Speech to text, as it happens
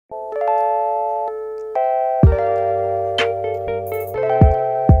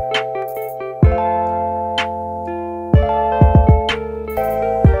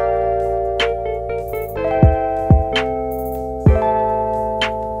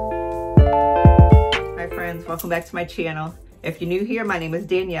friends, welcome back to my channel. If you're new here, my name is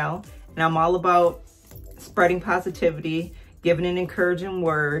Danielle and I'm all about spreading positivity, giving an encouraging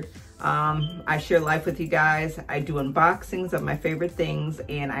word. I share life with you guys. I do unboxings of my favorite things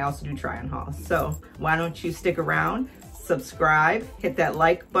and I also do try on hauls. So why don't you stick around, subscribe, hit that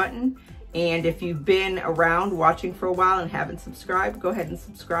like button. And if you've been around watching for a while and haven't subscribed, go ahead and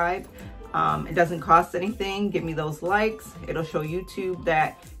subscribe. It doesn't cost anything. Give me those likes. It'll show YouTube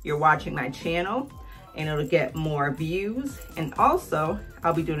that you're watching my channel and it'll get more views. And also,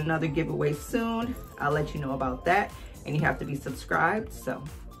 I'll be doing another giveaway soon. I'll let you know about that. And you have to be subscribed. So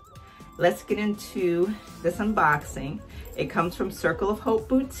let's get into this unboxing. It comes from Circle of Hope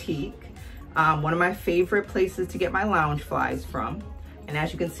Boutique, one of my favorite places to get my lounge flies from. And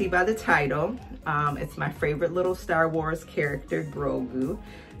as you can see by the title, it's my favorite little Star Wars character, Grogu.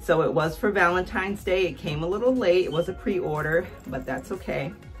 So it was for Valentine's Day. It came a little late. It was a pre-order, but that's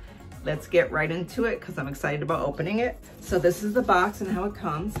okay. Let's get right into it because I'm excited about opening it. So this is the box and how it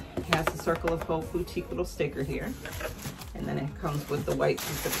comes. It has the Circle of Hope Boutique little sticker here. And then it comes with the white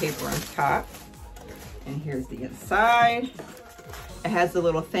piece of paper on top. And here's the inside. It has the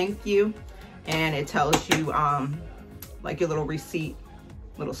little thank you and it tells you like your little receipt,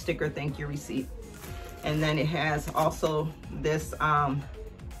 little sticker thank you receipt. And then it has also this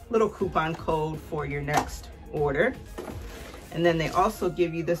little coupon code for your next order. And then they also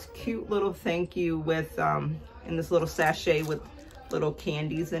give you this cute little thank you with in this little sachet with little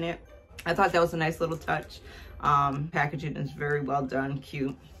candies in it. I thought that was a nice little touch. Packaging is very well done,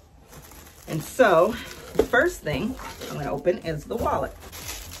 cute. And so the first thing I'm gonna open is the wallet.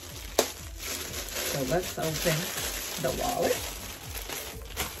 So let's open the wallet.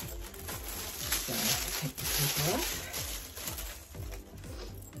 So take the paper off.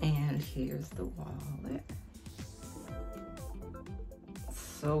 And here's the wallet.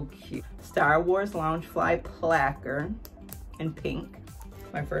 So cute. Star Wars Loungefly placard in pink.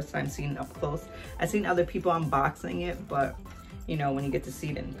 My first time seeing it up close. I've seen other people unboxing it, but you know, when you get to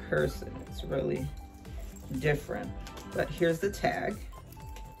see it in person, it's really different. But here's the tag.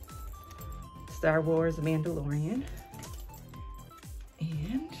 Star Wars Mandalorian.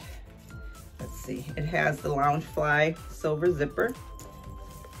 And let's see, it has the Loungefly silver zipper.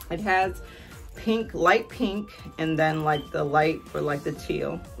 It has pink, light pink, and then like the light or like the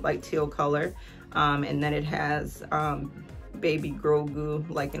teal, light teal color. And then it has baby Grogu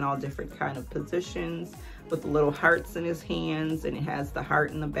like in all different kind of positions with the little hearts in his hands, and it has the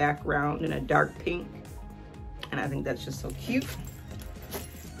heart in the background in a dark pink. And I think that's just so cute.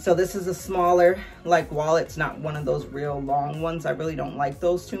 So this is a smaller like wallet. It's not one of those real long ones. I really don't like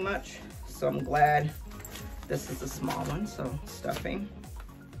those too much. So I'm glad this is a small one. So stuffing.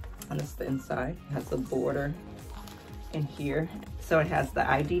 And this is the inside. It has the border in here. So it has the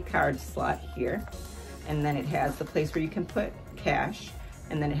ID card slot here. And then it has the place where you can put cash.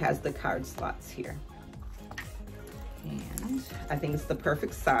 And then it has the card slots here. And I think it's the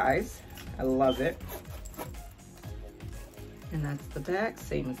perfect size. I love it. And that's the back,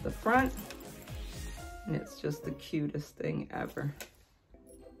 same as the front. And it's just the cutest thing ever.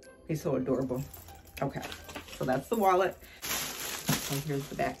 He's so adorable. Okay, so that's the wallet. And here's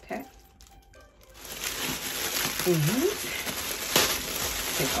the backpack.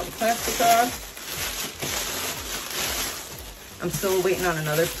 Take all the plastic off. I'm still waiting on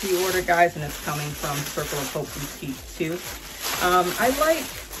another pre-order, guys, and it's coming from Circle of Hope Boutique too. I like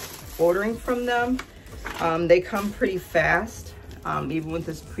ordering from them. They come pretty fast. Even with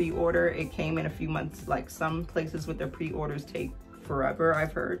this pre-order, it came in a few months. Like some places with their pre-orders take forever,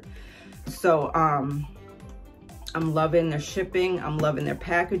 I've heard. So I'm loving their shipping. I'm loving their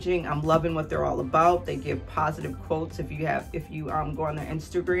packaging. I'm loving what they're all about. They give positive quotes. If you go on their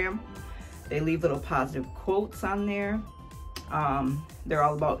Instagram, they leave little positive quotes on there. They're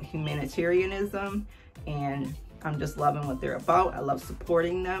all about humanitarianism, and I'm just loving what they're about. I love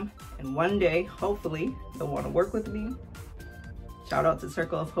supporting them, and one day, hopefully, they'll want to work with me. Shout out to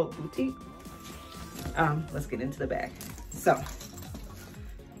Circle of Hope Boutique. Let's get into the bag. So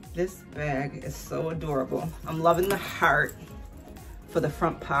this bag is so adorable. I'm loving the heart for the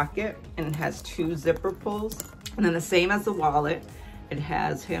front pocket, and it has 2 zipper pulls. And then the same as the wallet, it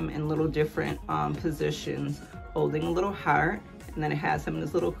has him in little different positions, holding a little heart, and then it has him in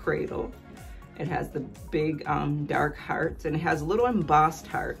this little cradle. It has the big dark hearts, and it has little embossed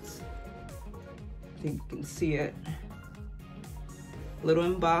hearts. I think you can see it. Little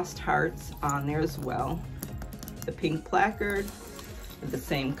embossed hearts on there as well. The pink placard with the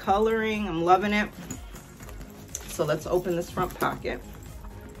same coloring. I'm loving it. So let's open this front pocket.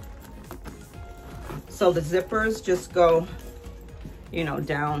 So the zippers just go you know,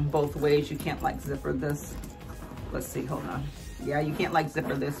 down both ways. You can't like zipper this. Let's see, hold on. Yeah, you can't like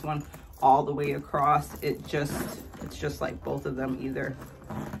zipper this one all the way across. It's just like both of them, either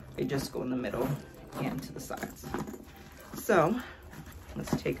they just go in the middle and to the sides. So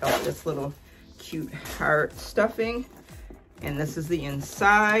let's take out this little cute heart stuffing, and this is the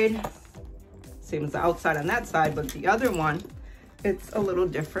inside, same as the outside on that side, but the other one, it's a little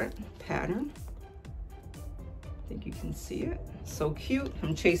different pattern. I think you can see it. So cute.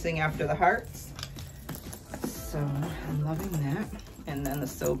 I'm chasing after the hearts, so I'm loving that. And then the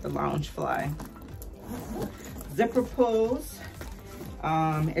silver loungefly zipper pulls.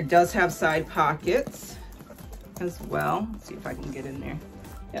 It does have side pockets as well. Let's see if I can get in there.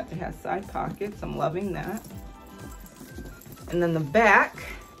 Yep, it has side pockets. I'm loving that. And then the back,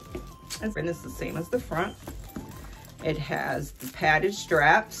 and it's the same as the front. It has the padded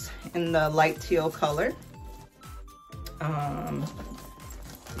straps in the light teal color. The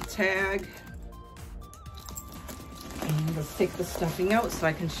tag. And let's take the stuffing out so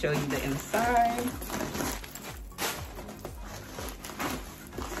I can show you the inside.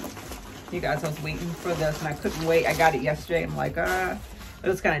 You guys, I was waiting for this and I couldn't wait. I got it yesterday. I'm like, it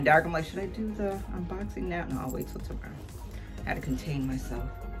was kind of dark. I'm like, should I do the unboxing now? No, I'll wait till tomorrow. I had to contain myself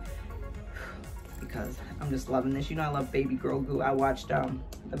because I'm just loving this. You know, I love Baby Grogu. I watched The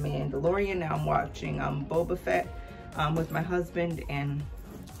Mandalorian. Now I'm watching Boba Fett with my husband, and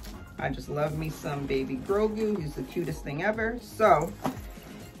I just love me some Baby Grogu. He's the cutest thing ever. So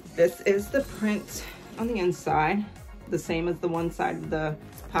this is the print on the inside, the same as the one side of the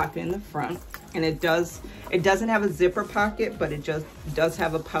pocket in the front. And it doesn't have a zipper pocket, but it just does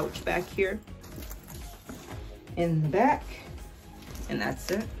have a pouch back here in the back. And that's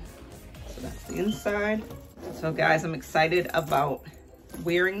it. So that's the inside. So guys, I'm excited about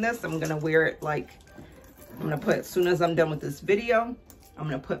wearing this. I'm gonna wear it like, I'm gonna put, as soon as I'm done with this video, I'm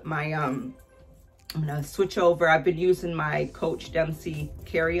gonna put my, I'm gonna switch over. I've been using my Coach Dempsey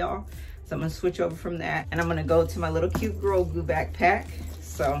carry-all. So I'm gonna switch over from that, and I'm gonna go to my little cute Grogu backpack.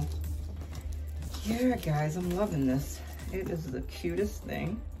 So yeah, guys, I'm loving this. It is the cutest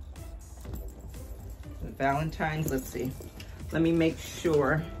thing. The Valentines, let's see. Let me make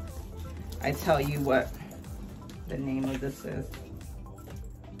sure I tell you what the name of this is.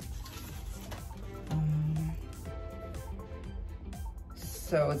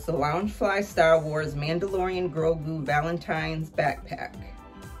 So it's the Loungefly Star Wars Mandalorian Grogu Valentine's backpack.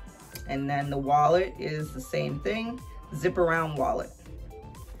 And then the wallet is the same thing, zip around wallet.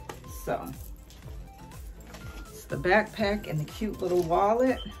 So it's the backpack and the cute little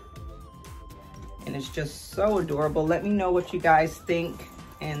wallet. And it's just so adorable. Let me know what you guys think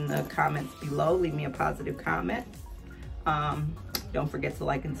in the comments below. Leave me a positive comment. Don't forget to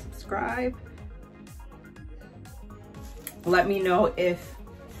like and subscribe. Let me know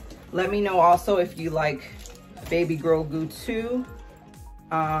also if you like Baby Grogu too.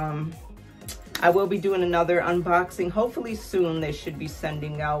 I will be doing another unboxing hopefully soon. They should be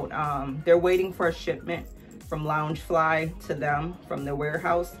sending out, they're waiting for a shipment from Loungefly to them from their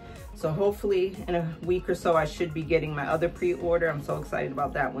warehouse. So hopefully in a week or so I should be getting my other pre-order. I'm so excited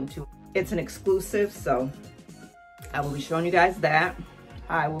about that one too. It's an exclusive, so I will be showing you guys that.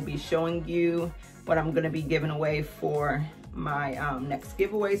 I will be showing you what I'm gonna be giving away for my next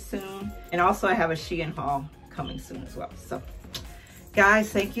giveaway soon. And also I have a Shein haul coming soon as well. So guys,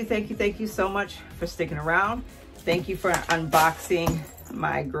 thank you so much for sticking around. Thank you for unboxing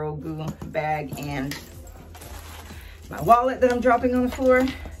my Grogu bag and my wallet that I'm dropping on the floor.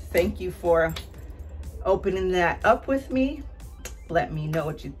 Thank you for opening that up with me. Let me know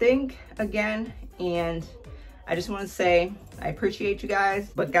what you think again. And I just want to say I appreciate you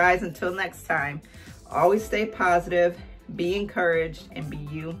guys. But guys, until next time, always stay positive, be encouraged, and be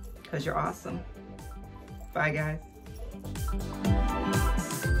you, because you're awesome. Bye, guys.